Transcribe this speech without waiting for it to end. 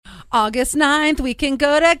August 9th, we can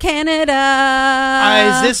go to Canada.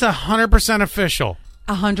 Is this 100% official?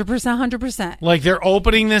 100%. Like they're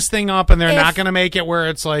opening this thing up and they're not going to make it where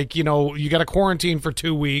it's like, you got to quarantine for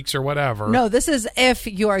 2 weeks or whatever. No, this is if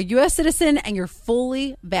you are a U.S. citizen and you're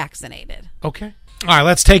fully vaccinated. Okay. All right,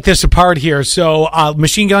 let's take this apart here. So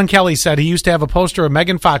Machine Gun Kelly said he used to have a poster of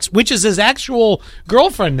Megan Fox, which is his actual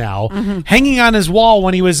girlfriend now, hanging on his wall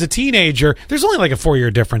when he was a teenager. There's only like a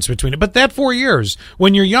 4-year difference between it. But that 4 years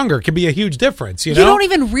when you're younger can be a huge difference, you know? You don't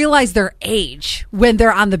even realize their age when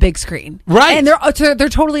they're on the big screen. Right. And they're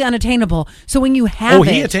totally unattainable. So when you have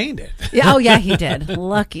he attained it. Yeah, yeah, he did.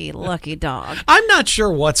 Lucky dog. I'm not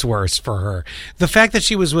sure what's worse for her. The fact that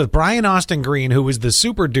she was with Brian Austin Green, who was the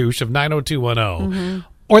super douche of 90210,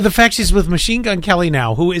 or the fact she's with Machine Gun Kelly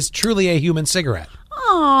now, who is truly a human cigarette.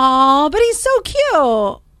 Aw, but he's so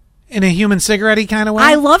cute. In a human cigarette-y kind of way?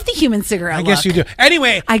 I love the human cigarette I guess you do.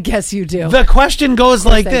 Anyway. I guess you do. The question goes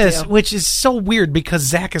like this, which is so weird because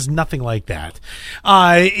Zach is nothing like that.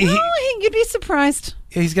 You'd be surprised.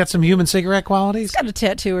 He's got some human cigarette qualities? He's got a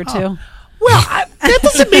tattoo or two. Well, that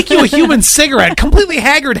doesn't make you a human cigarette. Completely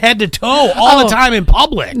haggard head to toe all the time in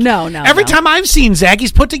public. No. Every time I've seen Zach,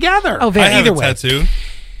 he's put together. Oh, very. I have Either a way. tattoo.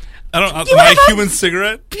 Am I a human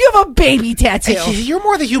cigarette? You have a baby tattoo. You're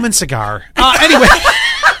more the human cigar. Anyway.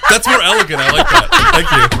 That's more elegant. I like that.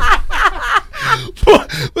 Thank you.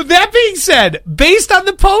 But that being said, based on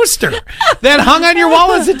the poster that hung on your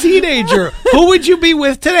wall as a teenager, who would you be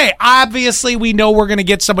with today? Obviously, we know we're going to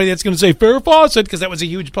get somebody that's going to say Farrah Fawcett because that was a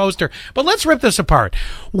huge poster. But let's rip this apart.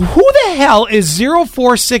 Who the hell is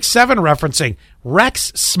 0467 referencing?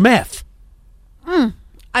 Rex Smith. I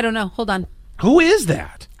don't know. Hold on. Who is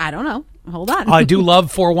that? I don't know. Hold on. I do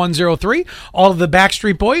love 4103. All of the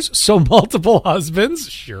Backstreet Boys. So multiple husbands.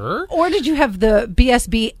 Sure. Or did you have the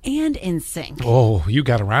BSB and NSYNC? Oh, you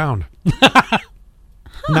got around.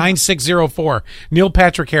 9604. Neil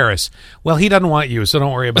Patrick Harris. Well, he doesn't want you, so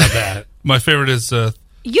don't worry about that. My favorite is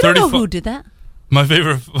you don't know who did that? My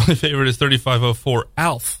favorite is 3504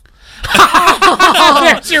 Alf.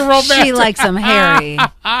 There's your romantic. She likes him hairy.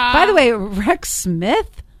 By the way, Rex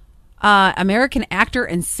Smith, American actor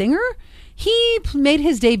and singer, he made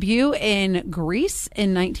his debut in Grease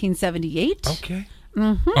in 1978. Okay.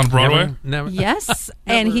 On Broadway? Never. Yes.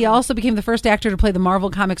 And he also became the first actor to play the Marvel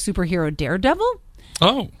comic superhero Daredevil.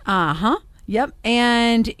 Oh. Uh-huh. Yep.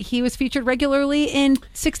 And he was featured regularly in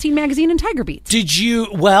 16 Magazine and Tiger Beats. Did you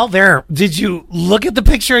look at the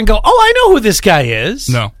picture and go, oh, I know who this guy is?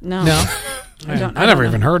 No. I never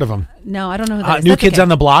even heard of him. No, I don't know who that is. New That's Kids okay. on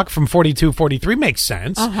the Block from 4243 makes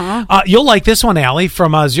sense. Uh-huh. You'll like this one, Allie,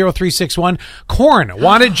 from 0361. Korn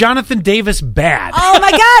wanted Jonathan Davis bad. Oh,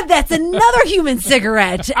 my God. That's another human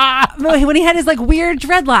cigarette. When he had his, weird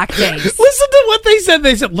dreadlock things. Listen to what they said.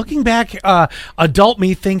 They said, looking back, adult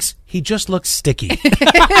me thinks he just looks sticky.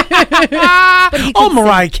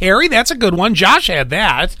 Mariah Carey. That's a good one. Josh had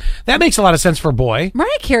that. That makes a lot of sense for a boy.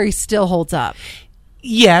 Mariah Carey still holds up.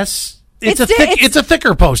 Yes. It's a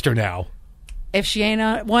thicker poster now. If she ain't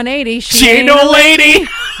a 180, she ain't no lady.